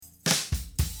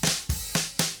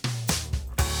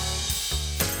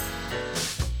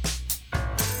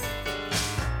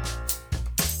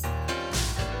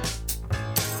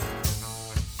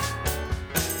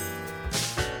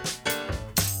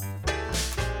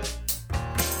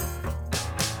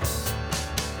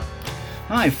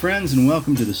Hi, friends, and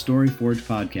welcome to the Story Forge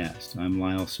podcast. I'm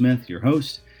Lyle Smith, your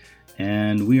host,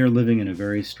 and we are living in a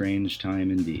very strange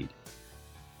time indeed.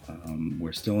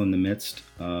 We're still in the midst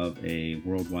of a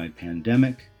worldwide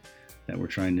pandemic that we're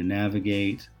trying to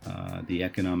navigate, the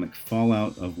economic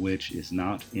fallout of which is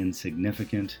not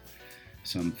insignificant.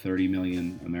 Some 30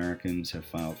 million Americans have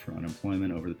filed for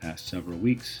unemployment over the past several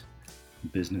weeks.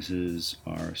 Businesses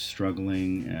are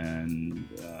struggling and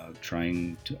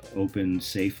trying to open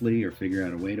safely or figure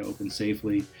out a way to open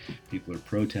safely. People are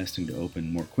protesting to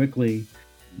open more quickly.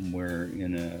 We're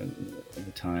in a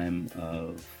time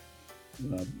of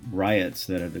riots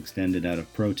that have extended out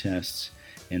of protests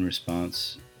in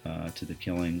response to the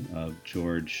killing of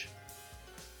George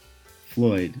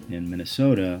Floyd in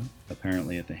Minnesota,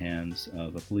 apparently at the hands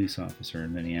of a police officer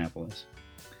in Minneapolis.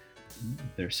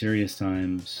 They're serious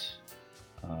times.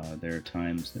 There are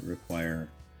times that require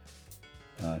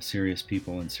serious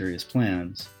people and serious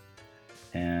plans,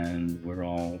 and we're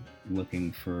all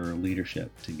looking for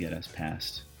leadership to get us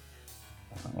past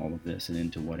all of this and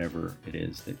into whatever it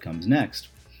is that comes next.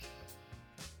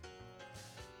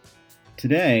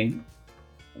 Today,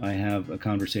 I have a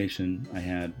conversation I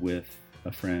had with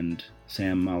a friend,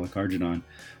 Sam Mallikarjunan,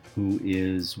 who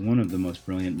is one of the most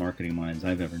brilliant marketing minds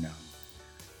I've ever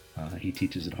known. He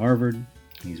teaches at Harvard.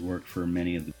 He's worked for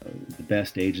many of the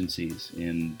best agencies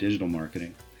in digital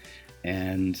marketing,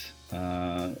 and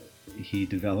he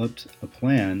developed a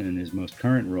plan in his most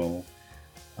current role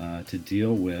to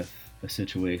deal with a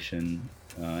situation,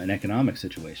 an economic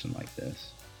situation like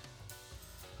this,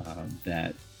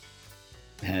 that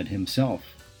had himself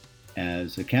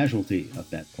as a casualty of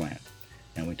that plan.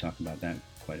 And we talk about that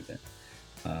quite a bit,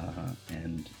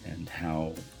 and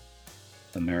how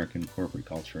American corporate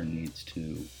culture needs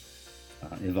to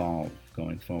evolve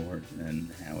going forward,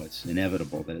 and how it's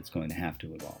inevitable that it's going to have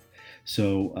to evolve.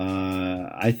 So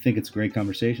I think it's a great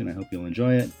conversation. I hope you'll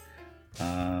enjoy it.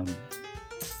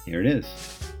 Here it is.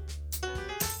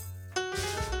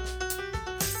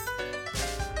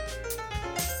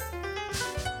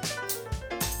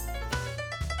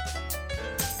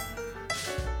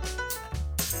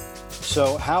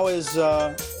 So how is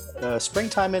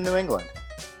springtime in New England?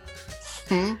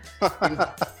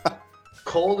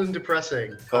 Cold and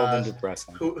depressing.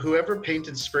 Depressing. Whoever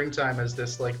painted springtime as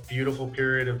this beautiful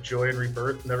period of joy and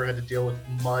rebirth never had to deal with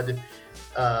mud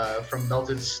from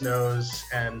melted snows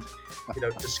and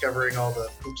discovering all the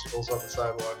poopsicles on the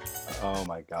sidewalk. Oh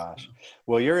my gosh!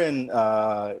 Well, you're in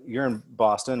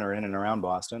Boston, or in and around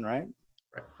Boston, right?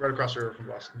 Right across the river from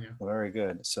Boston. Yeah. Very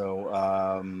good. So,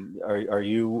 are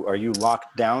you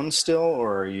locked down still,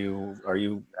 or are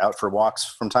you out for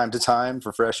walks from time to time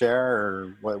for fresh air,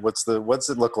 or what's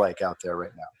it look like out there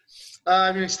right now?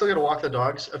 I still got to walk the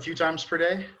dogs a few times per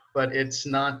day, but it's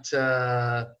not.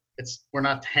 We're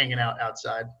not hanging out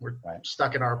outside. We're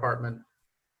stuck in our apartment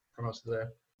for most of the day.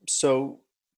 So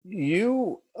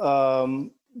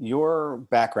your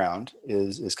background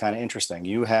is kind of interesting.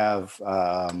 You have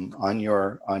on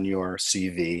your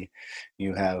CV,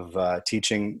 you have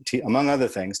teaching among other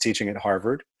things, teaching at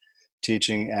Harvard,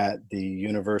 teaching at the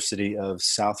University of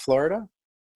South Florida,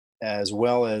 as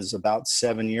well as about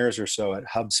 7 years or so at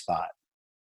HubSpot,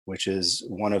 which is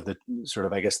one of the sort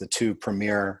of, I guess, the two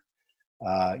premier.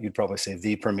 You'd probably say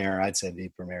the premier. I'd say the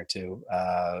premier too.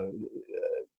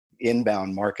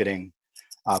 Inbound marketing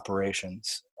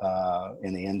operations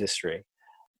in the industry.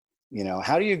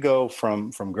 How do you go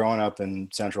from growing up in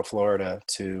Central Florida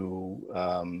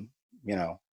to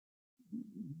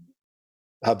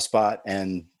HubSpot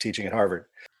and teaching at Harvard?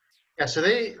 Yeah, so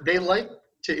they like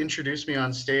to introduce me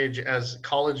on stage as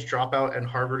college dropout and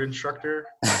Harvard instructor,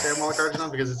 Sam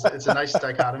Mallikarjunan, because it's a nice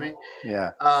dichotomy.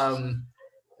 Yeah.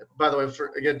 By the way,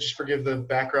 just forgive the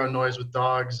background noise with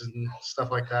dogs and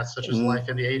stuff like that, such as life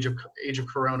in the age of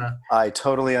Corona. I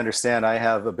totally understand. I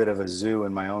have a bit of a zoo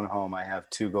in my own home. I have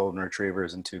 2 golden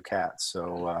retrievers and 2 cats.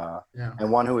 So,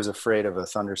 and one who was afraid of a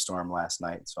thunderstorm last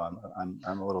night. So I'm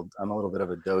a little bit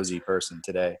of a dozy person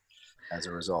today, as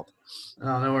a result.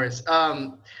 Oh, no worries.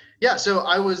 So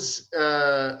I was.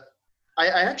 I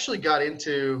actually got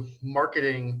into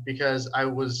marketing because I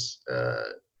was.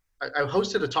 I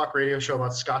hosted a talk radio show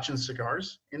about scotch and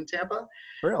cigars in Tampa.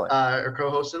 Really? Or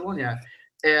co-hosted one, yeah.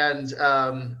 And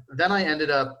then I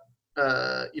ended up,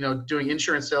 doing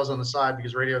insurance sales on the side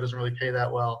because radio doesn't really pay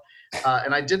that well.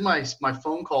 And I did my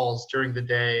phone calls during the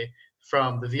day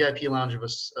from the VIP lounge of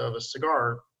a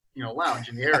cigar, lounge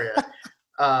in the area.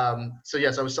 So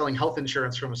yes, I was selling health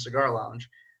insurance from a cigar lounge,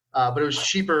 but it was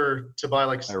cheaper to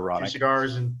buy 2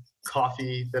 cigars and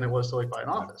coffee than it was to buy an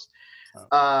office.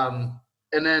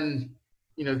 And then,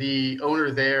 the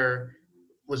owner there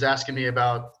was asking me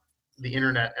about the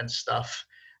internet and stuff,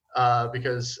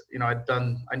 because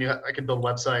I knew I could build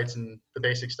websites and the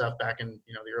basic stuff back in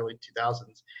the early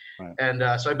 2000s, Right. and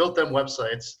so I built them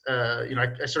websites.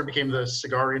 I sort of became the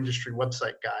cigar industry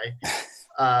website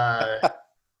guy,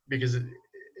 because,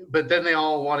 but then they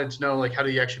all wanted to know, like, how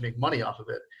do you actually make money off of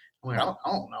it? I'm like, I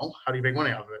don't know, how do you make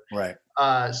money off of it? Right.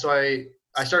 So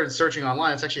I started searching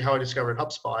online. It's actually how I discovered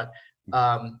HubSpot.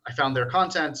 I found their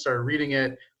content, started reading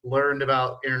it, learned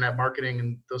about internet marketing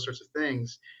and those sorts of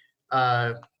things.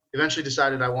 Eventually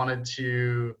decided I wanted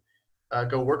to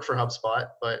go work for HubSpot,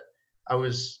 but I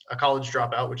was a college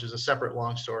dropout, which is a separate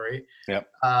long story. Yep.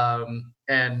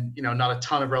 And not a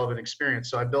ton of relevant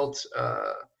experience. So I built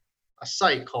a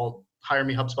site called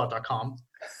hiremehubspot.com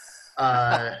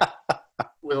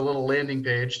with a little landing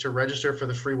page to register for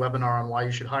the free webinar on why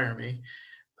you should hire me.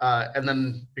 And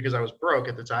then, because I was broke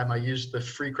at the time, I used the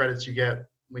free credits you get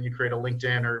when you create a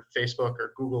LinkedIn or Facebook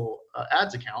or Google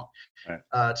ads account, right,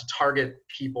 to target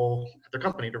people at their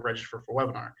company to register for a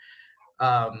webinar.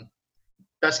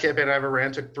 Best campaign I ever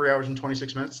ran. Took 3 hours and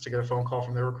 26 minutes to get a phone call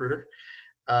from their recruiter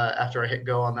after I hit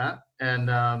go on that. And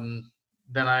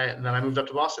then I moved up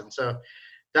to Boston. So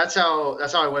that's how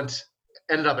I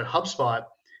ended up at HubSpot.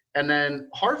 And then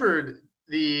Harvard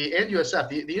and USF.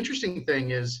 The interesting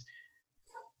thing is,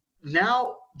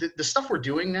 now the stuff we're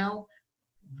doing now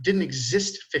didn't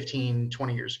exist 15,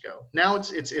 20 years ago. Now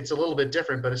it's a little bit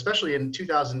different, but especially in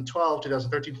 2012,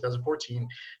 2013, 2014,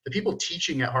 the people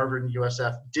teaching at Harvard and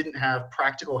USF didn't have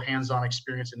practical hands-on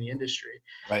experience in the industry.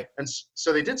 Right. And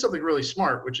so they did something really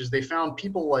smart, which is they found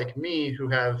people like me who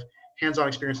have hands-on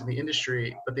experience in the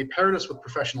industry, but they paired us with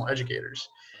professional educators.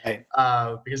 Right.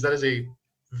 Because that is a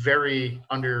very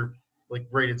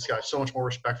rated skill. So much more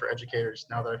respect for educators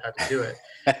now that I've had to do it.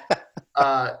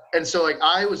 And so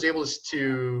I was able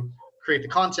to create the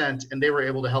content, and they were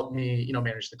able to help me,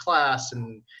 manage the class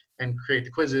and create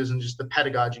the quizzes and just the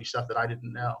pedagogy stuff that I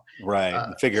didn't know. Right.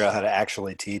 And figure out how to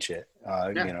actually teach it,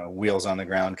 wheels on the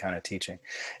ground kind of teaching.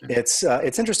 Yeah.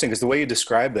 It's interesting because the way you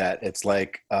describe that, it's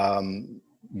like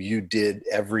you did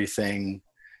everything,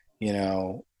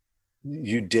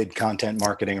 you did content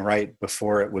marketing right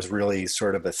before it was really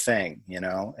sort of a thing,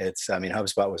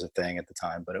 HubSpot was a thing at the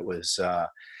time, but it was,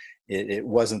 it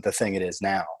wasn't the thing it is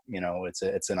now.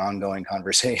 It's an ongoing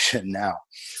conversation now.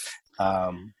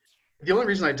 The only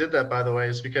reason I did that, by the way,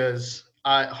 is because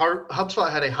HubSpot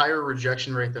had a higher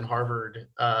rejection rate than Harvard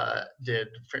did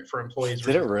for employees.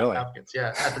 Did it really? Applicants.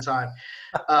 Yeah, at the time.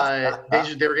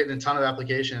 They were getting a ton of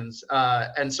applications.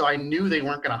 And so I knew they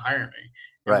weren't going to hire me.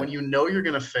 And when you know you're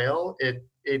going to fail,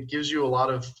 it gives you a lot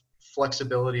of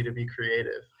flexibility to be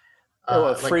creative.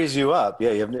 It frees you up.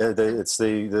 Yeah, it's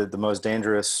the most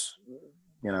dangerous,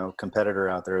 competitor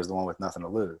out there is the one with nothing to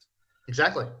lose.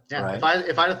 Exactly. Yeah. Right?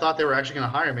 If I'd have thought they were actually going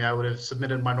to hire me, I would have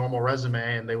submitted my normal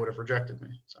resume and they would have rejected me.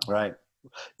 So. Right.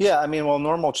 Yeah.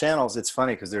 Normal channels, it's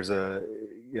funny because there's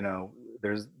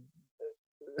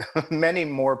many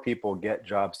more people get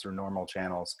jobs through normal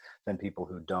channels than people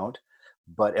who don't,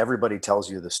 but everybody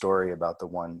tells you the story about the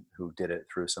one who did it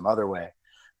through some other way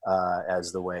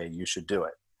as the way you should do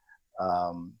it.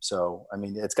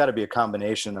 It's got to be a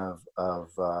combination of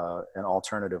an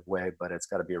alternative way, but it's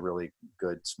got to be a really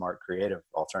good, smart, creative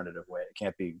alternative way. It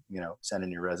can't be,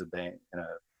 sending your resume in a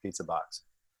pizza box.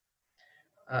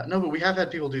 No, but we have had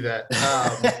people do that.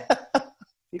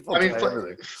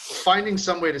 Finding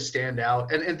some way to stand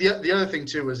out. And the other thing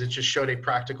too, is it just showed a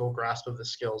practical grasp of the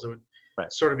skills. It would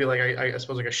sort of be like, I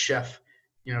suppose like a chef,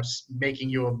 making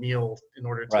you a meal in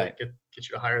order to get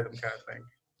you to hire them kind of thing.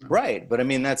 Right. But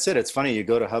that's it. It's funny. You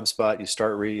go to HubSpot,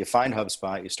 you find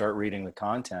HubSpot, you start reading the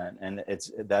content, and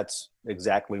that's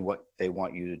exactly what they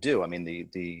want you to do.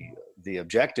 The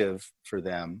objective for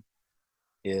them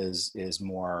is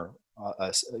more,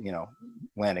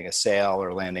 landing a sale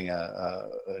or landing a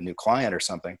new client or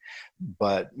something.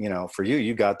 But, for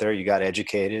you got there, you got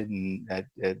educated, and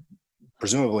it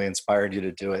presumably inspired you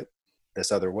to do it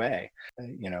this other way,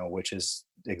 which is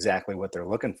exactly what they're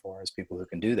looking for, is people who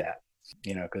can do that.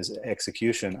 Because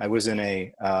execution, I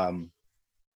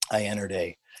entered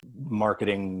a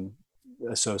marketing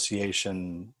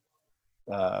association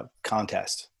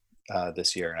contest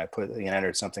this year, and I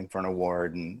entered something for an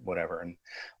award and whatever and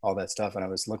all that stuff. And I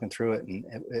was looking through it, and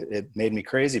it made me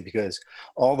crazy because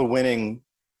all the winning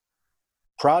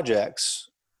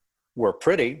projects were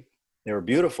pretty, they were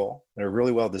beautiful, they were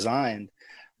really well designed,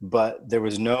 but there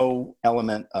was no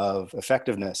element of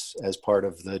effectiveness as part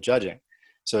of the judging.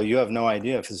 So you have no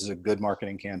idea if this is a good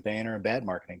marketing campaign or a bad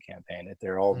marketing campaign.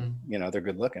 They're all, they're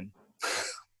good looking,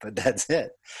 but that's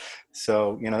it.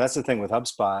 So, that's the thing with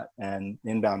HubSpot and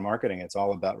inbound marketing. It's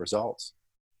all about results.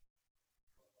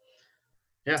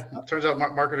 Yeah, it turns out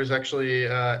marketers actually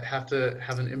have to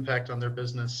have an impact on their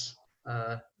business.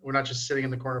 We're not just sitting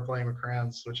in the corner playing with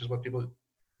crayons, which is what people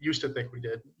used to think we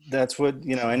did. That's what,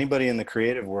 anybody in the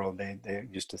creative world, they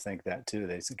used to think that too.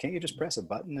 They said, can't you just press a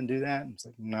button and do that? And it's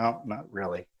like, no, not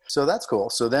really. So that's cool.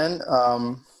 So then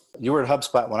you were at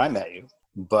HubSpot when I met you,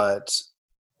 but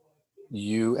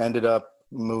you ended up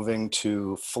moving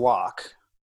to Flock,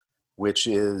 which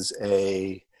is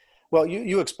well,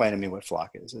 you explain to me what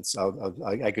Flock is.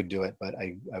 I could do it, but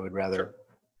I would rather.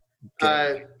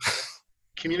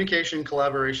 Communication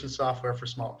collaboration software for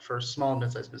small and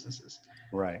mid-sized businesses.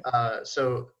 Right.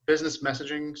 So business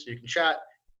messaging, so you can chat,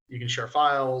 you can share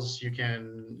files, you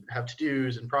can have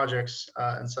to-dos and projects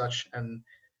and such. And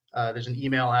there's an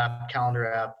email app,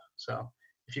 calendar app. So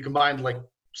if you combined like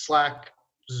Slack,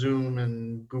 Zoom,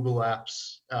 and Google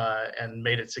apps and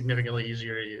made it significantly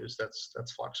easier to use, that's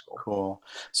Flock's goal. Cool.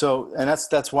 So, and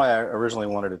that's why I originally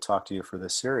wanted to talk to you for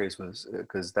this series, was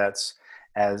because that's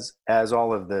as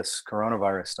all of this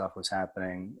coronavirus stuff was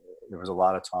happening, there was a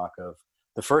lot of talk of,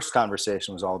 the first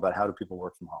conversation was all about how do people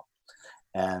work from home,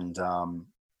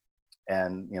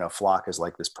 and Flock is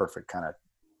like this perfect kind of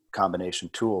combination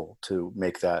tool to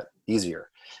make that easier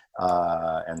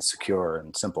and secure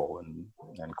and simple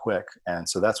and quick. And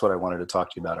so that's what I wanted to talk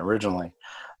to you about originally.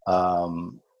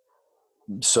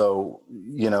 So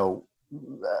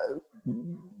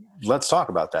let's talk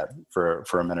about that for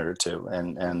a minute or two,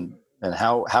 and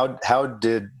how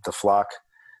did the Flock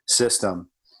system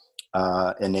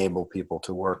enable people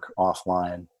to work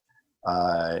offline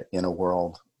in a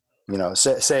world,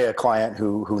 say a client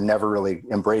who never really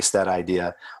embraced that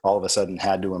idea, all of a sudden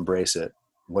had to embrace it.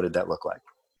 What did that look like?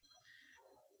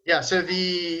 Yeah, so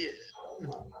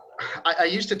I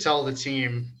used to tell the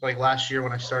team, like last year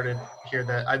when I started here,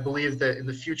 that I believe that in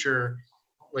the future,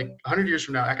 like 100 years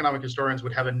from now, economic historians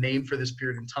would have a name for this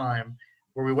period in time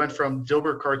where we went from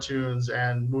Dilbert cartoons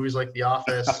and movies like The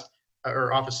Office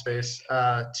or Office Space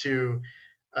to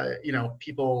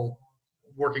people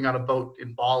working on a boat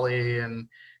in Bali and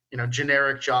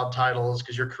generic job titles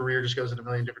because your career just goes in a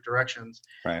million different directions.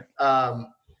 Right.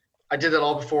 I did that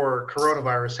all before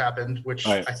coronavirus happened, which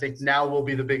right. I think now will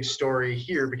be the big story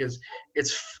here, because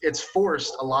it's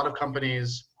forced a lot of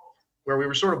companies where we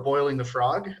were sort of boiling the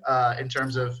frog in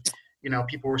terms of,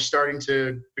 people were starting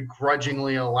to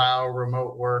begrudgingly allow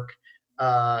remote work.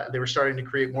 They were starting to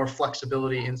create more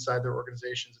flexibility inside their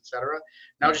organizations, et cetera.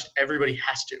 Now just everybody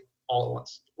has to all at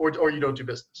once, or you don't do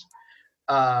business.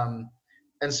 And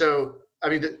so, I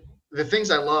mean, the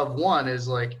things I love, one is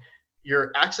like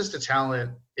your access to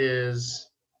talent is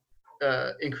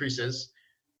increases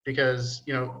because,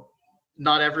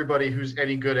 not everybody who's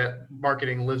any good at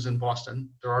marketing lives in Boston.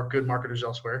 There are good marketers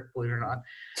elsewhere, believe it or not,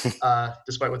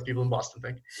 despite what the people in Boston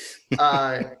think.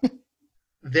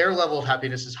 Their level of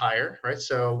happiness is higher, right?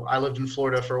 So I lived in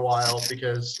Florida for a while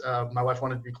because my wife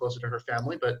wanted to be closer to her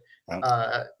family, but and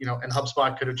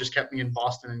HubSpot could have just kept me in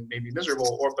Boston and made me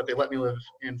miserable, but they let me live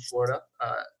in Florida,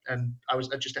 and I was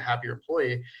just a happier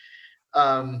employee.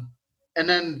 And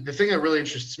then the thing that really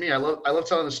interests me, I love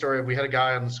telling the story of, we had a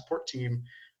guy on the support team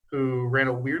who ran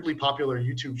a weirdly popular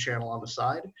YouTube channel on the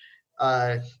side,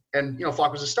 and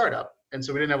Flock was a startup, and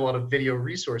so we didn't have a lot of video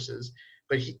resources,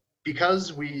 but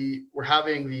because we were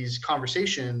having these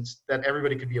conversations that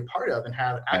everybody could be a part of and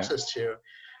have access to,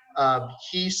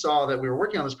 he saw that we were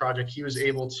working on this project. He was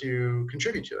able to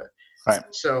contribute to it. Right.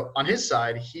 So on his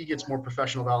side, he gets more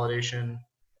professional validation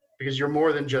because you're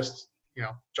more than just,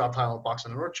 job title and box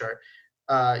on an org chart.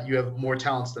 You have more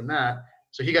talents than that.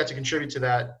 So he got to contribute to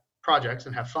that project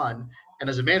and have fun. And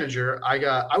as a manager,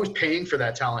 I was paying for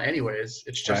that talent anyways.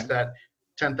 It's just that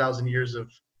 10,000 years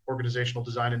of organizational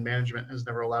design and management has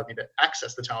never allowed me to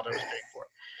access the talent I was paying for.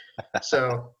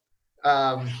 So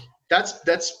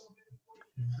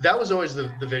that was always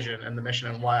the vision and the mission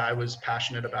and why I was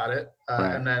passionate about it.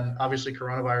 And then obviously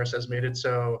coronavirus has made it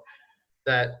so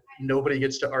that nobody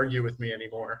gets to argue with me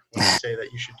anymore when I say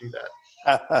that you should do that.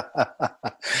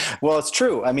 Well, it's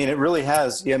true. I mean, it really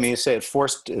has. I mean, you say it's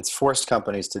forced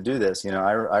companies to do this.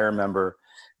 I remember,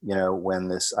 when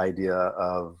this idea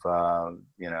of,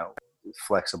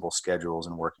 flexible schedules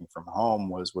and working from home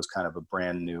was kind of a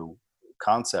brand new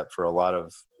concept for a lot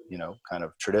of, kind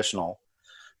of traditional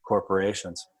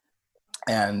corporations.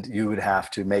 And you would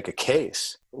have to make a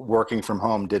case. Working from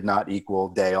home did not equal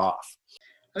day off.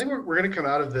 I think we're going to come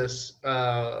out of this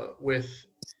with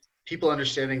people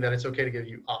understanding that it's okay to give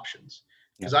you options.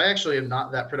 Because I actually am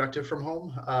not that productive from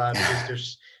home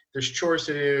because there's chores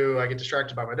to do. I get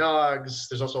distracted by my dogs.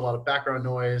 There's also a lot of background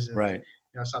noise. And, right.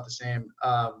 It's not the same.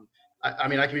 I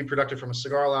mean, I can be productive from a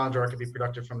cigar lounge, or I could be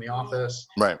productive from the office.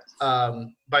 Right.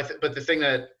 But the thing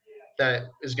that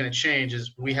is going to change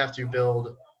is we have to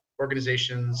build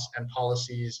organizations and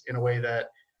policies in a way that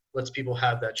lets people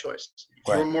have that choice.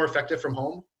 If you're more effective from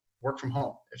home, work from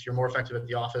home. If you're more effective at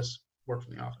the office, work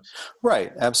from the office.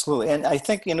 Right. Absolutely. And I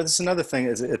think, this is another thing,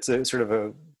 is it's a sort of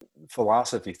a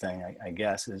philosophy thing, I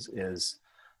guess, is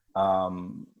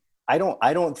I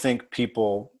don't think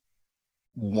people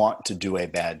want to do a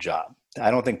bad job.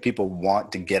 I don't think people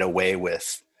want to get away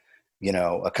with,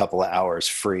 a couple of hours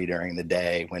free during the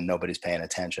day when nobody's paying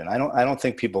attention. I don't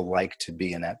think people like to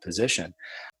be in that position.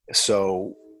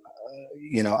 So,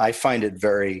 I find it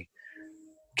very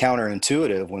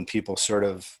counterintuitive when people sort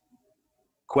of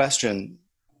question,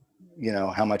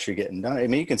 how much you're getting done. I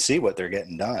mean, you can see what they're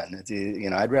getting done.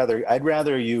 I'd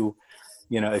rather you,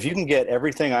 if you can get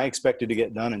everything I expected to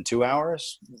get done in 2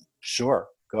 hours, sure,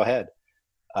 go ahead.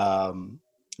 I've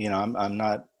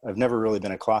never really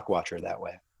been a clock watcher that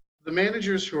way. The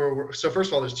managers so first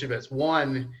of all, there's two bits.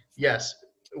 One, yes,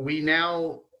 we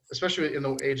now, especially in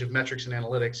the age of metrics and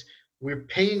analytics, we're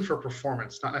paying for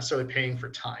performance, not necessarily paying for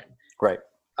time. Right.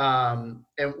 And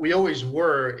we always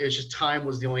were. It's just time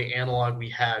was the only analog we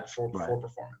had for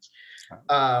performance.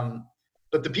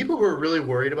 But the people who are really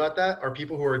worried about that are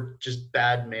people who are just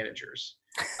bad managers,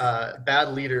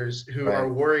 bad leaders who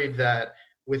are worried that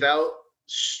without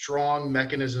strong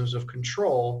mechanisms of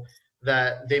control,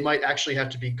 that they might actually have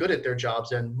to be good at their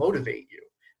jobs and motivate you,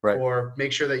 or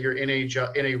make sure that you're in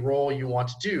a role you want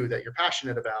to do, that you're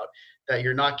passionate about, that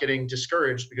you're not getting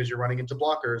discouraged because you're running into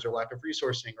blockers or lack of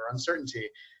resourcing or uncertainty.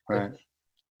 Right.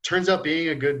 Turns out being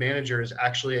a good manager is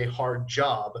actually a hard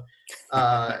job.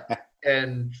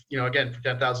 And, again, for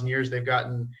 10,000 years, they've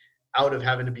gotten out of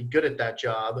having to be good at that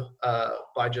job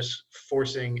by just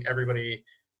forcing everybody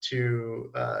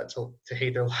to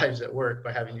hate their lives at work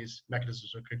by having these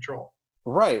mechanisms of control.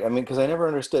 Right. I mean, because I never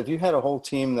understood, if you had a whole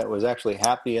team that was actually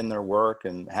happy in their work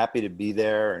and happy to be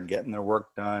there and getting their work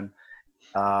done,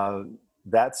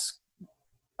 that's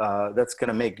going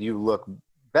to make you look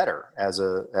better as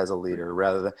a leader,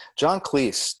 rather than John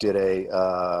Cleese did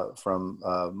from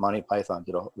Monty Python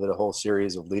did a whole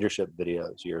series of leadership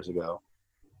videos years ago.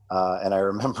 And I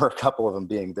remember a couple of them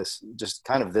being just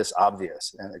kind of this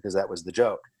obvious, because that was the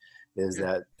joke, is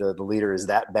that the leader is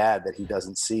that bad that he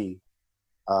doesn't see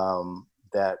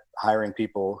that hiring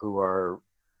people who are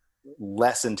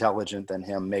less intelligent than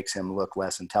him makes him look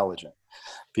less intelligent.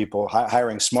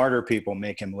 Hiring smarter people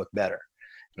make him look better,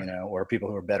 or people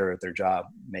who are better at their job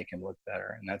make him look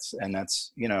better. And that's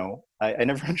I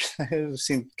never understood. It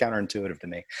seemed counterintuitive to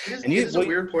me. It's a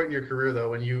weird point in your career, though,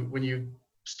 when you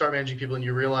start managing people and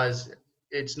you realize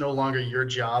it's no longer your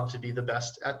job to be the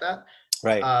best at that.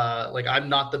 Right. Like, I'm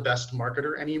not the best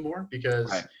marketer anymore because,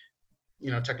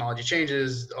 technology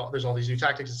changes. There's all these new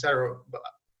tactics, et cetera. But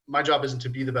my job isn't to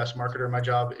be the best marketer. My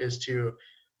job is to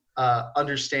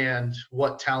understand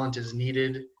what talent is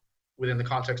needed within the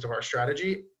context of our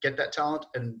strategy, get that talent,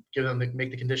 and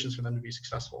make the conditions for them to be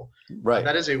successful. Right.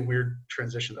 That is a weird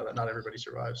transition, though, that not everybody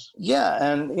survives. Yeah.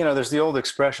 And, there's the old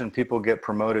expression, people get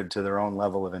promoted to their own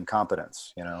level of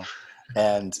incompetence,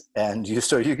 and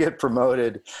you get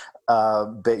promoted,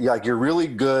 but you're really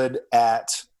good at,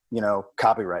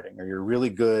 copywriting, or you're really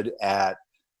good at,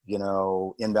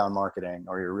 inbound marketing,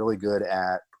 or you're really good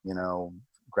at,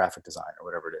 graphic design, or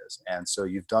whatever it is. And so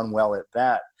you've done well at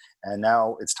that. And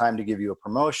now it's time to give you a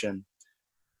promotion.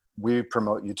 We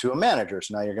promote you to a manager.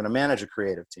 So now you're going to manage a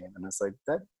creative team. And it's like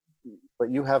that,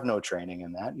 but you have no training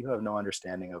in that. You have no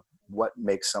understanding of what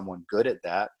makes someone good at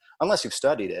that, unless you've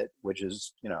studied it, which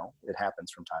is, it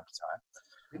happens from time to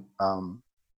time.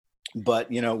 But,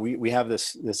 we have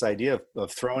this idea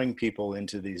of throwing people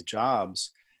into these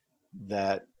jobs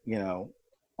that,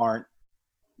 aren't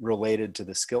related to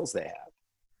the skills they have.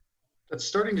 That's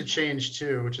starting to change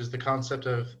too, which is the concept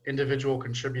of individual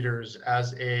contributors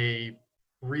as a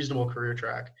reasonable career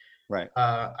track. Right.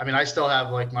 I mean, I still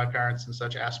have, like, my parents and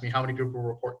such ask me how many people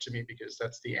report to me, because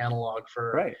that's the analog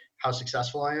for how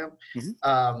successful I am.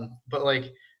 Mm-hmm. But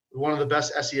like, one of the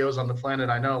best SEOs on the planet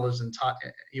I know lives in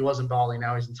he was in Bali,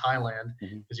 now he's in Thailand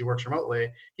because he works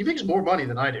remotely. He makes more money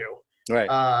than I do.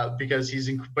 Right. Because he's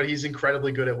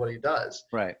incredibly good at what he does.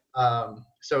 Right.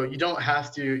 So you don't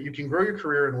have to. You can grow your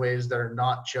career in ways that are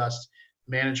not just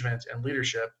management and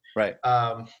leadership. Right.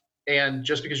 And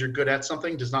just because you're good at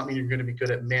something does not mean you're going to be good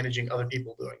at managing other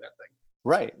people doing that thing.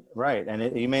 Right. Right.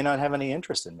 And you may not have any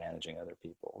interest in managing other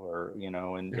people, or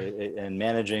and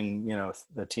managing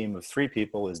a team of 3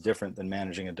 people is different than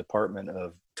managing a department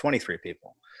of 23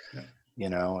 people. Yeah.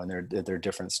 And they're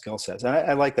different skill sets. And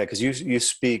I like that, because you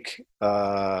speak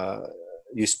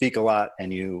you speak a lot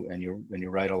and you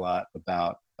write a lot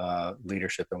about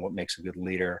leadership and what makes a good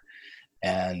leader.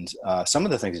 And some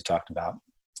of the things you talked about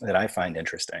that I find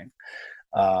interesting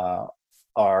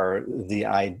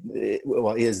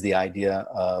is the idea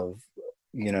of,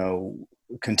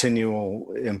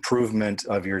 continual improvement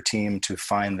of your team to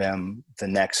find them the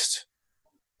next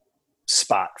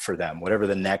spot for them, whatever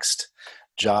the next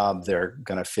job they're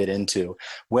going to fit into,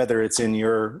 whether it's in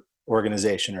your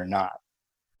organization or not.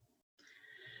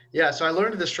 Yeah, so I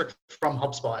learned this trick from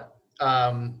HubSpot.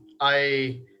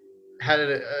 I had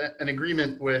an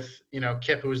agreement with,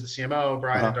 Kip, who was the CMO,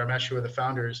 Brian and Dharmesh, who were the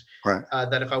founders, right.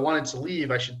 That if I wanted to leave,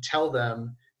 I should tell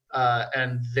them,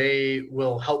 and they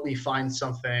will help me find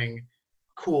something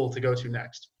cool to go to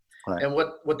next. Right. And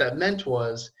what that meant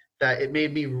was that it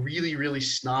made me really, really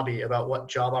snobby about what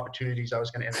job opportunities I was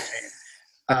going to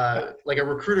entertain. Like a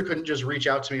recruiter couldn't just reach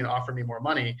out to me and offer me more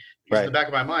money. Because in the back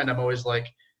of my mind, I'm always like,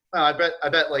 well, I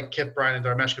bet like Kip, Brian, and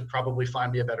Dharmesh could probably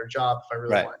find me a better job if I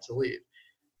really wanted to leave.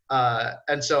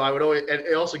 And so I would always, and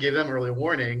it also gave them early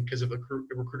warning, because if a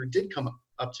recruiter did come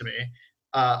up to me,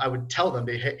 I would tell them,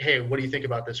 hey, what do you think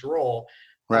about this role?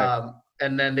 Right.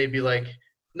 And then they'd be like,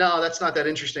 no, that's not that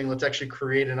interesting. Let's actually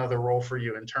create another role for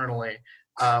you internally,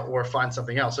 or find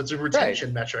something else. It's a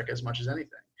retention metric as much as anything.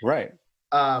 Right.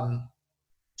 And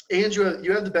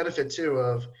you have the benefit too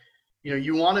of,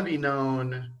 you want to be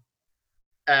known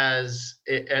as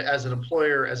an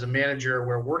employer, as a manager,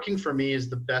 where working for me is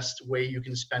the best way you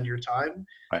can spend your time,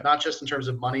 not just in terms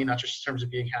of money, not just in terms of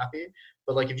being happy,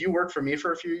 but like if you work for me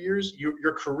for a few years,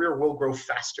 your career will grow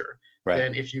faster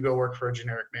than if you go work for a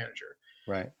generic manager.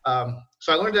 Right.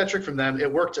 So I learned that trick from them.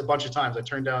 It worked a bunch of times. I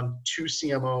turned down 2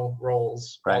 CMO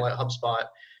roles while at HubSpot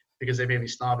because they made me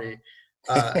snobby.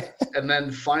 And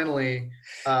then finally,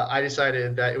 I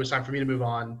decided that it was time for me to move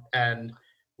on, and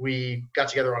we got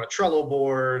together on a Trello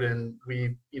board, and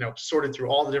we, sorted through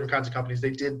all the different kinds of companies. They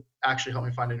did actually help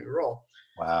me find a new role.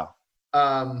 Wow.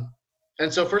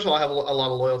 And so first of all, I have a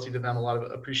lot of loyalty to them, a lot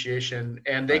of appreciation,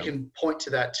 and they can point to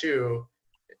that too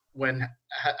when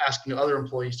asking other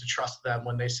employees to trust them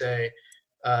when they say,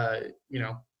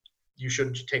 you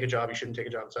should take a job, you shouldn't take a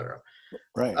job, et cetera.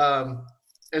 Right.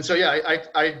 And so, yeah,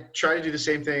 I try to do the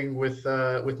same thing with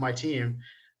my team,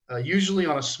 usually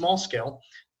on a small scale.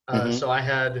 So I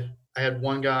had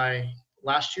one guy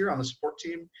last year on the support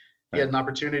team. He had an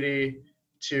opportunity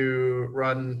to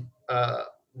run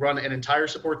an entire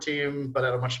support team, but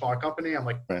at a much smaller company. I'm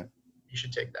like, you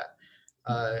should take that.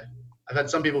 I've had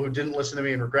some people who didn't listen to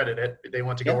me and regretted it. They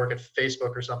went to go work at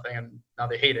Facebook or something, and now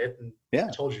they hate it. And I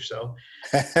told you so.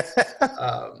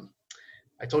 I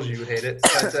told you would hate it.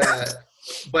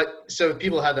 But so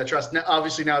people had that trust. Now,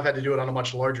 obviously, now I've had to do it on a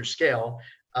much larger scale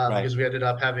because we ended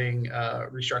up having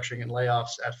restructuring and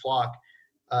layoffs at Flock.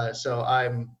 So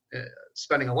I'm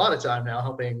spending a lot of time now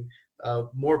helping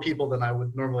more people than I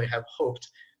would normally have hoped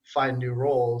find new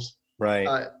roles. Right.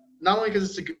 Not only because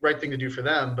it's the right thing to do for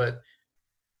them, but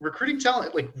recruiting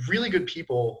talent, like really good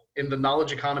people in the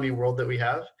knowledge economy world that we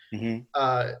have,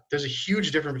 there's a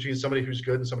huge difference between somebody who's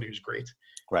good and somebody who's great.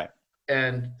 Right.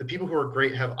 And the people who are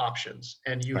great have options,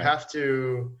 and you have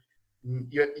to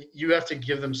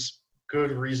give them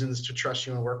good reasons to trust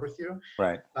you and work with you.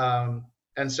 Right.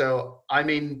 And so I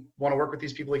may want to work with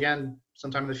these people again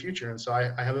sometime in the future. And so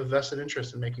I have a vested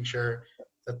interest in making sure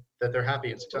that they're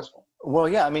happy and successful. Well,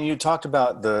 yeah. I mean, you talked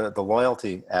about the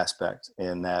loyalty aspect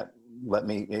in that.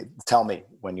 Tell me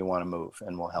when you want to move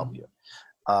and we'll help you.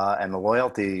 And the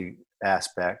loyalty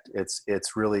aspect, it's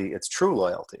true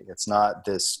loyalty. It's not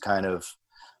this kind of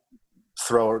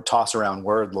toss around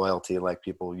word loyalty like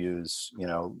people use,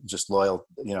 just loyal,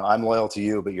 I'm loyal to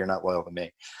you, but you're not loyal to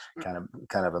me.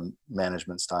 Kind of a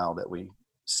management style that we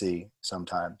see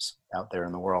sometimes out there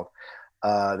in the world.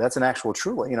 That's an actual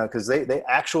true, because they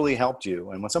actually helped you.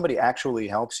 And when somebody actually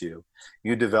helps you,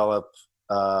 you develop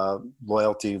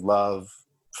loyalty, love,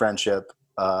 friendship,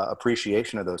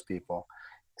 appreciation of those people,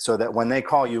 so that when they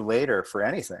call you later for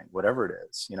anything, whatever it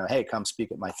is, hey, come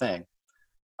speak at my thing,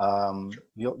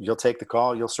 you'll take the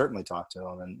call. You'll certainly talk to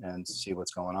them and see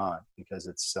what's going on, because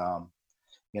it's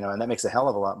and that makes a hell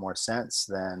of a lot more sense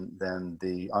than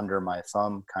the under my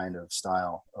thumb kind of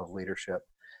style of leadership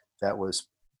that was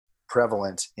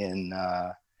prevalent in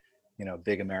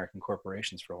big American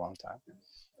corporations for a long time.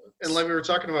 And like we were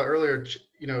talking about earlier,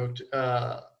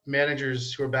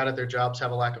 managers who are bad at their jobs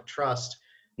have a lack of trust.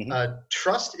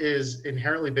 Trust is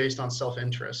inherently based on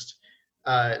self-interest.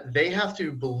 They have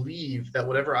to believe that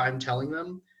whatever I'm telling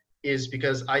them is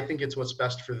because I think it's what's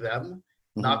best for them,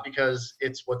 not because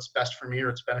it's what's best for me or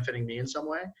it's benefiting me in some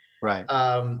way. Right.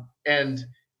 And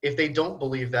if they don't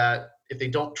believe that, if they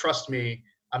don't trust me,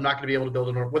 I'm not going to be able to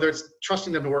build whether it's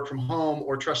trusting them to work from home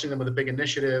or trusting them with a big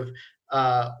initiative,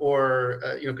 or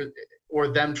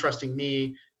them trusting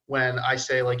me when I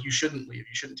say, like, you shouldn't leave,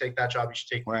 you shouldn't take that job, you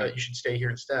should you should stay here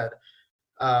instead.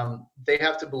 They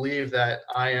have to believe that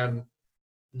I am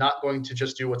not going to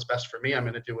just do what's best for me. I'm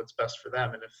going to do what's best for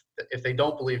them. And if they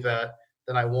don't believe that,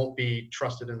 then I won't be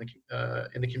trusted in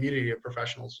the community of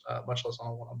professionals, much less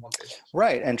on a one-on-one basis.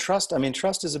 Right. And trust, I mean,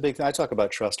 trust is a big thing. I talk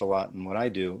about trust a lot in what I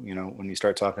do. When you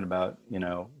start talking about,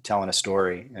 telling a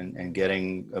story and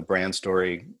getting a brand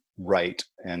story right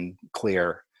and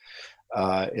clear,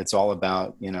 it's all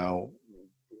about,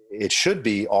 it should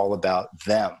be all about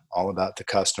them, all about the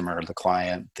customer, the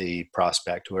client, the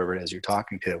prospect, whoever it is you're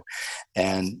talking to.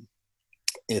 And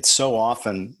it's so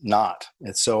often not.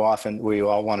 It's so often we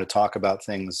all want to talk about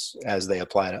things as they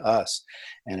apply to us.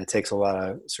 And it takes a lot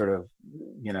of sort of,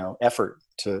 effort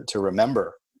to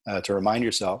remember, to remind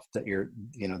yourself that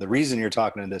the reason you're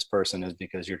talking to this person is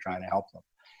because you're trying to help them.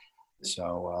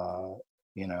 So,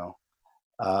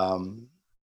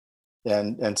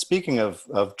 and speaking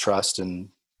of trust and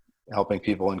helping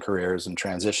people in careers and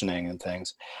transitioning and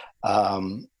things,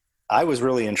 I was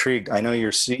really intrigued. I know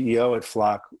your CEO at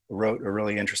Flock wrote a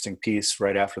really interesting piece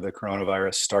right after the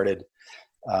coronavirus started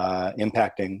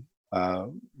impacting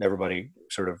everybody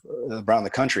sort of around the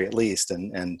country, at least,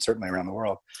 and certainly around the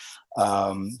world.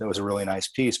 That was a really nice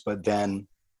piece. But then,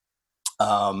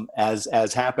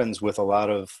 as happens with a lot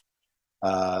of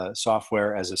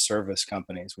software as a service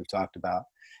companies, we've talked about,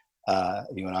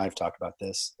 you and I have talked about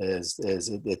this, is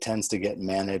it tends to get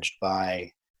managed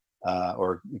by,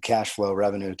 or cash flow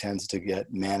revenue tends to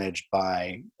get managed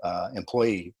by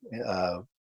employee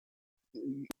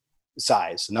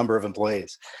size, number of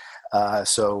employees.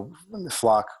 So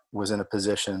Flock was in a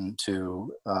position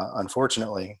to,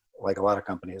 unfortunately, like a lot of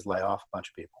companies, lay off a bunch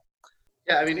of people.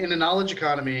 Yeah, I mean, in the knowledge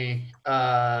economy,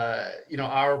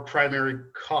 our primary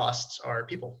costs are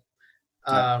people.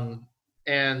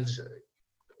 And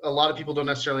a lot of people don't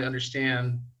necessarily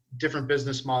understand different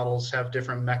business models have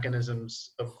different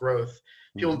mechanisms of growth.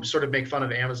 People sort of make fun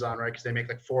of Amazon, right? Because they make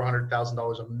like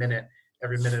 $400,000 a minute,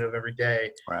 every minute of every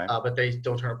day, right. But they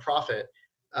don't turn a profit.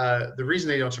 The reason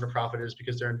they don't turn a profit is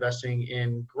because they're investing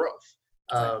in growth,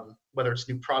 whether it's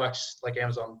new products like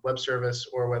Amazon Web Service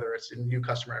or whether it's in new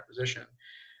customer acquisition.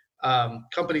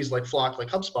 Companies like Flock, like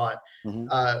HubSpot,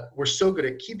 we're so good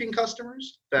at keeping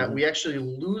customers that we actually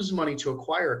lose money to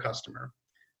acquire a customer.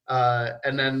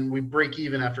 And then we break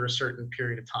even after a certain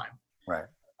period of time. Right.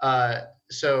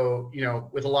 So,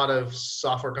 with a lot of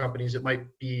software companies, it might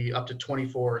be up to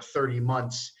 24 or 30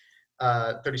 months,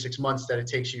 36 months that it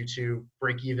takes you to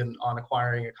break even on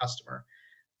acquiring a customer.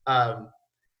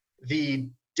 The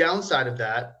downside of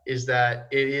that is that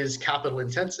it is capital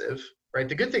intensive, right?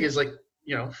 The good thing is, like,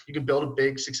 you can build a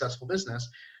big successful business.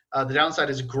 The downside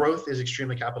is growth is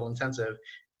extremely capital intensive.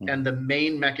 And the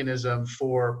main mechanism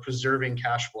for preserving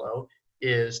cash flow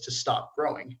is to stop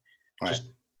growing. Right. Just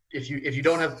if you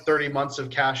don't have 30 months of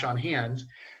cash on hand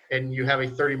and you have a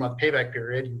 30-month payback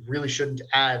period, you really shouldn't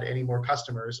add any more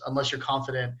customers unless you're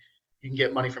confident you can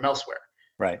get money from elsewhere.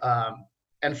 Right.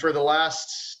 And for the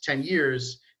last 10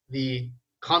 years, the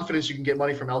confidence you can get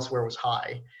money from elsewhere was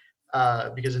high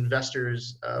because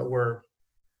investors were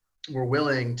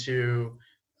willing to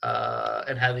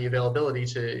and had the availability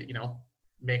to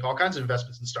make all kinds of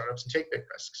investments in startups and take big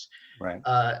risks. Right.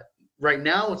 Right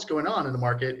now, what's going on in the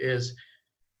market is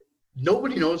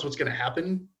nobody knows what's going to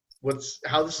happen,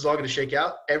 how this is all going to shake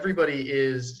out. Everybody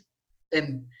is,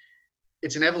 and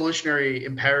it's an evolutionary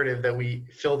imperative that we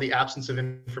fill the absence of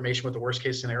information with the worst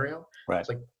case scenario. Right. It's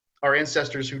like our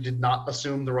ancestors who did not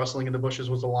assume the rustling in the bushes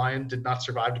was a lion did not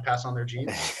survive to pass on their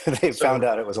genes. They found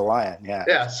out it was a lion. Yeah.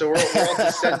 Yeah. So we're all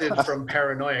descended from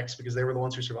paranoics because they were the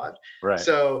ones who survived. Right.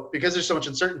 So because there's so much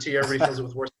uncertainty, everybody fills it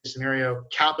with worst case scenario.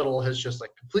 Capital has just like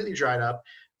completely dried up.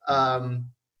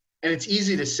 And it's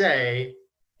easy to say,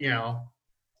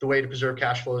 the way to preserve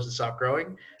cash flow is to stop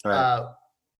growing. Right.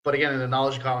 But again, in the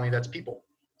knowledge economy, that's people.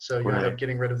 So you end up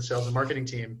getting rid of the sales and marketing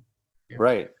team.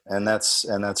 Right. And that's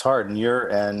hard. And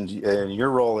your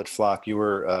role at Flock, you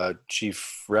were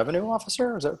Chief Revenue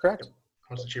Officer. Is that correct?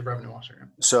 I was the Chief Revenue Officer. Yeah.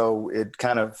 So it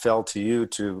kind of fell to you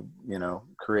to,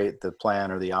 create the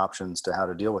plan or the options to how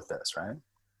to deal with this, right?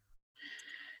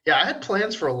 Yeah, I had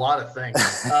plans for a lot of things.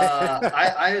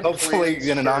 I had hopefully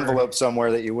in an envelope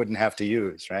somewhere that you wouldn't have to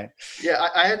use, right? Yeah,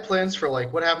 I had plans for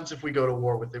like what happens if we go to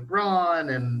war with Iran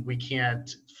and we can't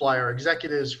fly our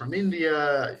executives from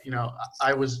India.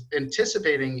 I was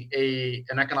anticipating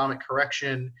an economic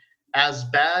correction as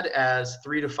bad as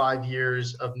 3 to 5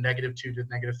 years of -2 to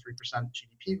 -3%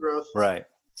 GDP growth. Right.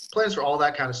 Plans for all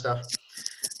that kind of stuff.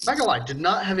 not gonna lie, did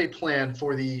not have a plan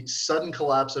for the sudden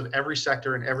collapse of every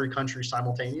sector in every country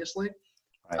simultaneously.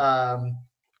 Right.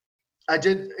 I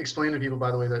did explain to people,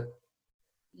 by the way, that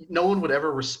no one would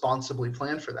ever responsibly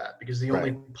plan for that, because the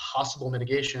only possible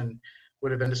mitigation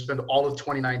would have been to spend all of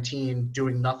 2019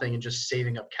 doing nothing and just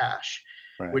saving up cash,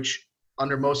 which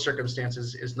under most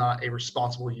circumstances is not a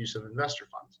responsible use of investor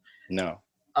funds. No.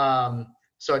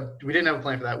 So we didn't have a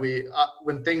plan for that. We,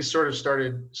 when things sort of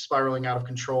started spiraling out of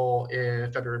control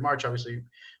in February, March, obviously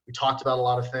we talked about a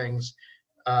lot of things.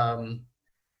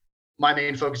 My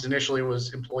main focus initially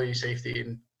was employee safety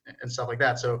and stuff like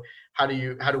that. So how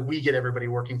do we get everybody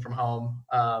working from home?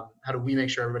 How do we make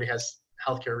sure everybody has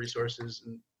healthcare resources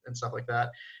and stuff like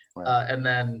that? And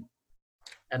then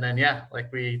yeah,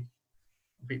 like we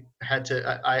had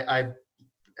to,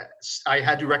 I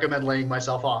had to recommend laying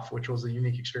myself off, which was a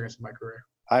unique experience in my career.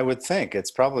 I would think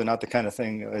it's probably not the kind of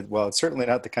thing, well, it's certainly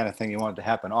not the kind of thing you want to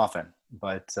happen often,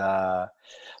 but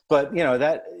you know,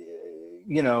 that,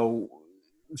 you know,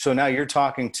 so now you're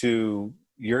talking to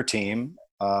your team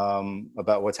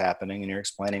about what's happening, and you're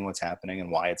explaining what's happening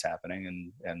and why it's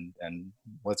happening and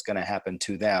what's going to happen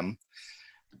to them,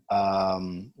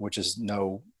 which is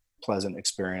no pleasant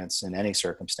experience in any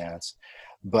circumstance.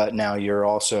 But now you're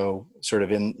also sort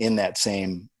of in that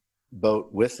same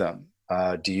boat with them.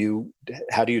 How do you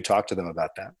talk to them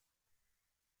about that?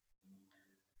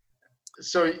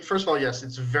 So first of all, yes,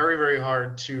 it's very, very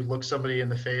hard to look somebody in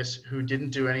the face who didn't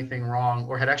do anything wrong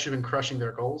or had actually been crushing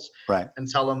their goals, and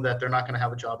tell them that they're not going to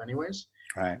have a job anyways.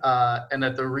 And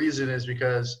that the reason is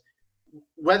because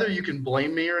whether you can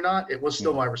blame me or not, it was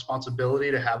still my responsibility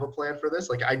to have a plan for this.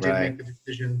 Like I did make the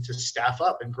decision to staff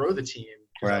up and grow the team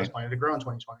because I was planning to grow in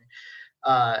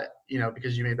 2020. You know,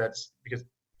 because you made that, because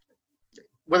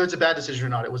whether it's a bad decision or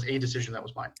not, it was a decision that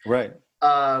was mine.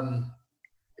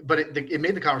 But it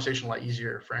made the conversation a lot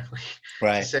easier, frankly.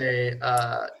 To say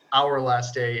our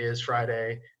last day is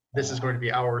Friday. This is going to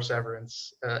be our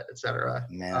severance, etc.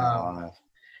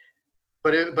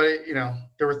 But you know,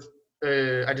 there were.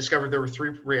 I discovered there were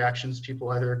 3 reactions.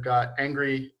 People either got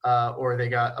angry, or they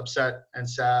got upset and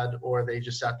sad, or they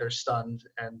just sat there stunned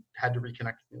and had to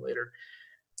reconnect with me later.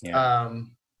 Yeah,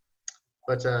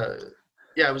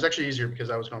 it was actually easier because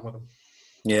I was going with them.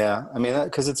 Yeah, I mean,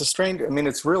 because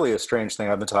it's really a strange thing.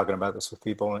 I've been talking about this with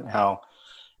people, and how,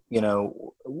 you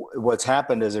know, what's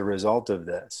happened as a result of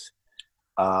this,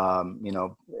 you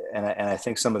know, and I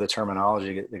think some of the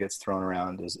terminology that gets thrown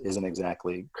around isn't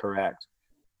exactly correct,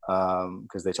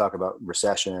 because they talk about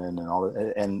recession and all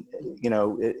that, and you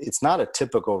know, it's not a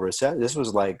typical recession. This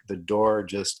was like the door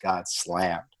just got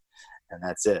slammed, and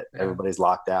that's it. Everybody's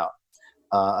locked out,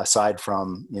 aside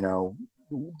from, you know,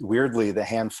 weirdly, the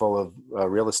handful of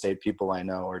real estate people I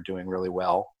know are doing really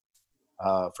well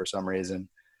for some reason,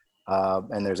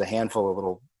 and there's a handful of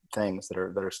little things that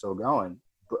are still going.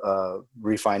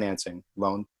 Refinancing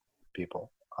loan people,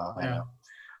 I know,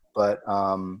 but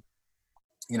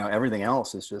you know, everything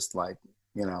else is just like,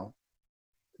 you know,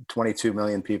 22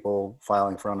 million people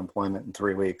filing for unemployment in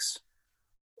 3 weeks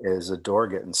is a door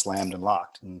getting slammed and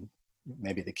locked, and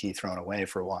maybe the key thrown away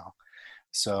for a while.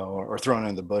 So, or thrown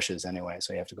in the bushes anyway,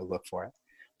 so you have to go look for it.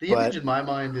 The image in my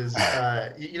mind is,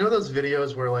 you know, those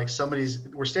videos where like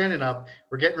we're standing up,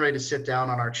 we're getting ready to sit down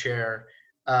on our chair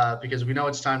because we know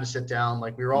it's time to sit down.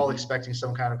 Like we were all expecting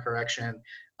some kind of correction,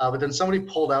 but then somebody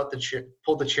pulled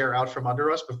the chair out from under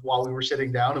us while we were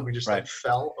sitting down, and we just like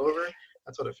fell over.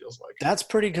 That's what it feels like. That's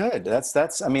pretty good. I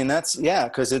mean,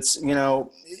 because it's, you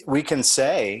know, we can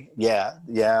say, a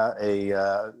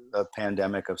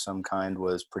pandemic of some kind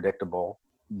was predictable.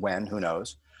 When, who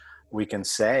knows? We can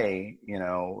say, you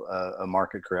know, a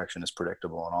market correction is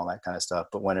predictable and all that kind of stuff.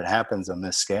 But when it happens on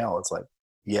this scale, it's like,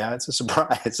 yeah, it's a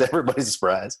surprise. Everybody's a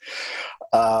surprise.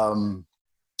 And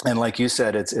like you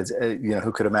said, it's you know,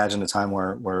 who could imagine a time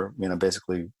where you know,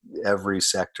 basically every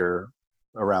sector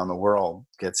around the world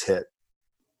gets hit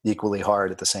equally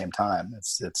hard at the same time.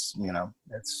 It's you know,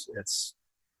 it's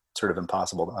sort of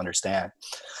impossible to understand.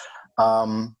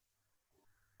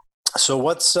 So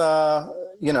what's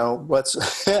you know,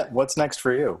 what's next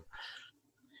for you?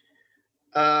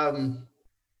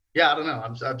 Yeah, I don't know.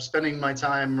 I'm spending my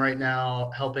time right now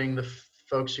helping the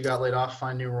folks who got laid off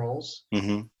find new roles.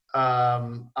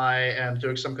 I am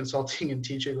doing some consulting and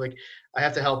teaching. Like I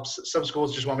have to help some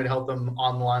schools just want me to help them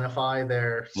onlineify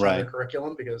their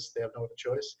curriculum because they have no other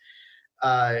choice.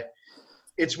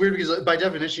 It's weird because by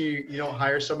definition, you don't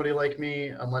hire somebody like me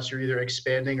unless you're either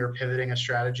expanding or pivoting a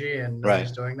strategy, and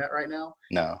nobody's doing that right now.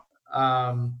 No.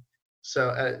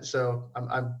 So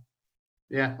I'm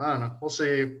yeah, I don't know. We'll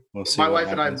see. My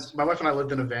wife and I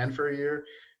lived in a van for a year.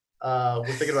 We're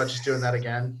thinking about just doing that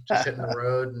again, just hitting the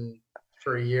road and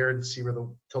for a year and see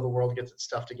till the world gets its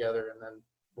stuff together, and then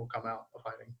we'll come out of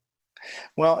hiding.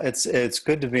 Well, it's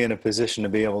good to be in a position to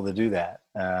be able to do that,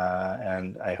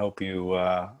 and I hope you.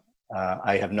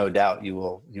 I have no doubt you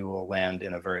will land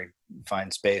in a very fine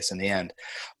space in the end.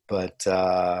 But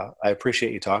I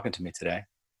appreciate you talking to me today.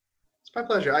 It's my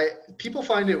pleasure. People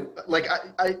find it like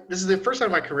this is the first time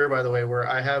in my career, by the way, where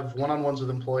I have one-on-ones with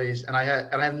employees, and I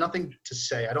have nothing to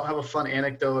say. I don't have a fun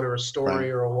anecdote or a story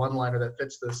or a one-liner that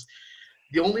fits this.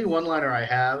 The only one-liner I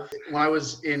have, when I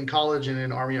was in college and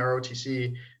in Army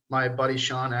ROTC, my buddy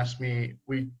Sean asked me,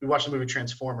 we watched the movie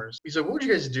Transformers. He's like, what would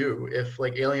you guys do if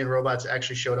like alien robots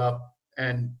actually showed up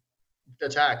and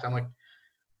attacked? I'm like,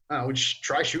 oh, we'd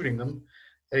try shooting them.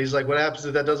 And he's like, what happens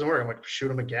if that doesn't work? I'm like, shoot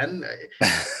them again?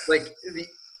 Like,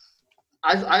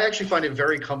 I actually find it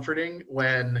very comforting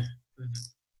when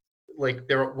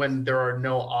there are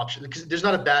no options, because there's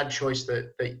not a bad choice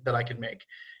that I can make.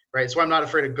 Right. So I'm not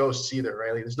afraid of ghosts either.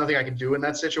 Right. Like, there's nothing I can do in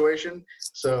that situation.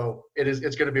 So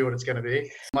it's going to be what it's going to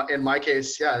be. In my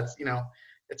case, yeah, it's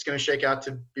going to shake out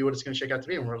to be what it's going to shake out to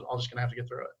be. And we're all just going to have to get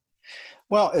through it.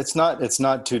 Well, it's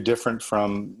not too different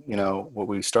from, what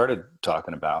we started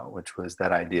talking about, which was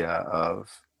that idea of,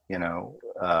 the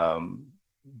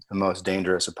most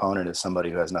dangerous opponent is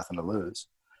somebody who has nothing to lose.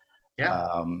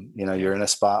 Yeah. You're in a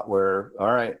spot where,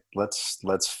 all right,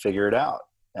 let's figure it out.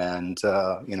 And,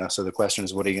 so the question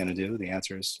is, what are you going to do? The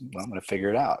answer is, well, I'm going to figure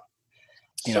it out.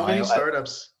 Many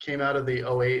startups came out of the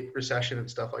 2008 recession and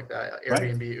stuff like that,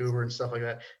 Airbnb, right. Uber and stuff like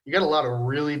that. You got a lot of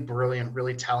really brilliant,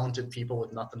 really talented people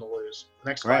with nothing to lose. The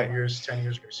next 5 years, 10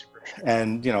 years are going to be super interesting.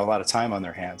 And, a lot of time on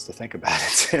their hands to think about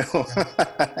it too.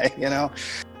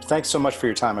 Thanks so much for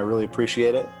your time. I really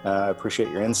appreciate it. I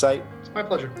appreciate your insight. It's my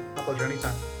pleasure. My pleasure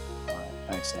anytime. All right.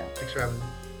 Thanks, Sam. Thanks for having me.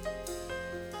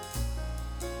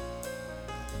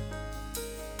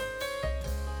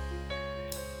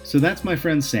 So that's my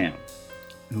friend Sam,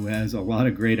 who has a lot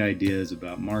of great ideas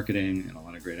about marketing and a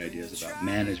lot of great ideas about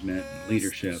management and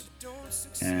leadership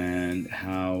and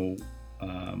how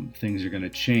things are going to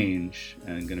change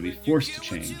and going to be forced to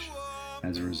change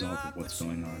as a result of what's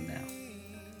going on now.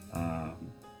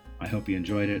 I hope you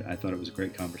enjoyed it. I thought it was a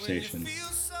great conversation.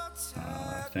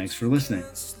 Thanks for listening.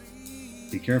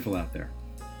 Be careful out there.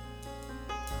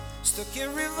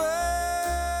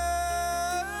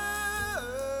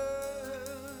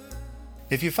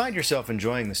 If you find yourself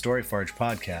enjoying the StoryForge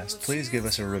podcast, please give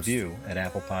us a review at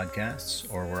Apple Podcasts,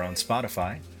 or we're on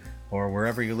Spotify, or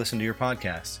wherever you listen to your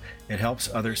podcasts. It helps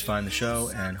others find the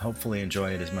show and hopefully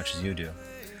enjoy it as much as you do.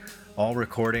 All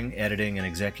recording, editing, and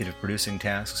executive producing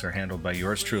tasks are handled by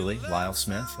yours truly, Lyle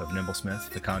Smith of Nimblesmith,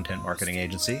 the content marketing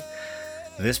agency.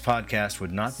 This podcast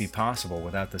would not be possible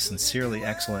without the sincerely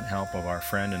excellent help of our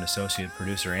friend and associate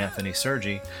producer Anthony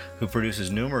Sergi, who produces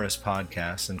numerous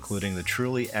podcasts, including the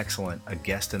truly excellent A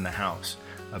Guest in the House,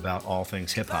 about all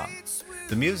things hip-hop.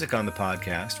 The music on the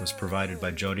podcast was provided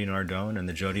by Jody Nardone and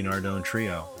the Jody Nardone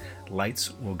Trio,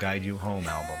 Lights Will Guide You Home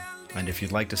album. And if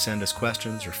you'd like to send us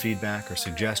questions or feedback or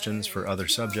suggestions for other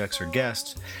subjects or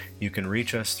guests, you can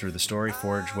reach us through the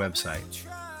StoryForge website.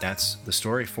 That's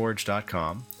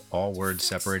thestoryforge.com. all words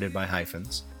separated by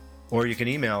hyphens, or you can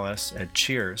email us at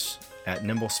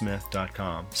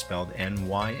cheers@nimblesmith.com, spelled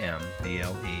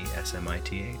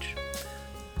NYMBLESMITH.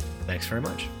 Thanks very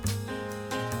much.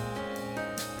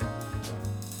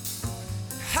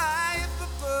 High up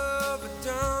above and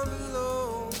down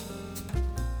below,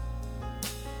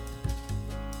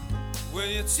 where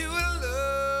you're too in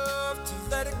love to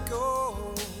let it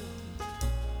go.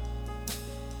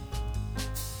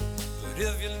 But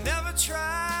if you never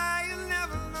try, you'll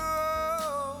never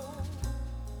know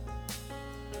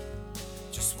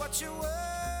just what you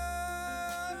were.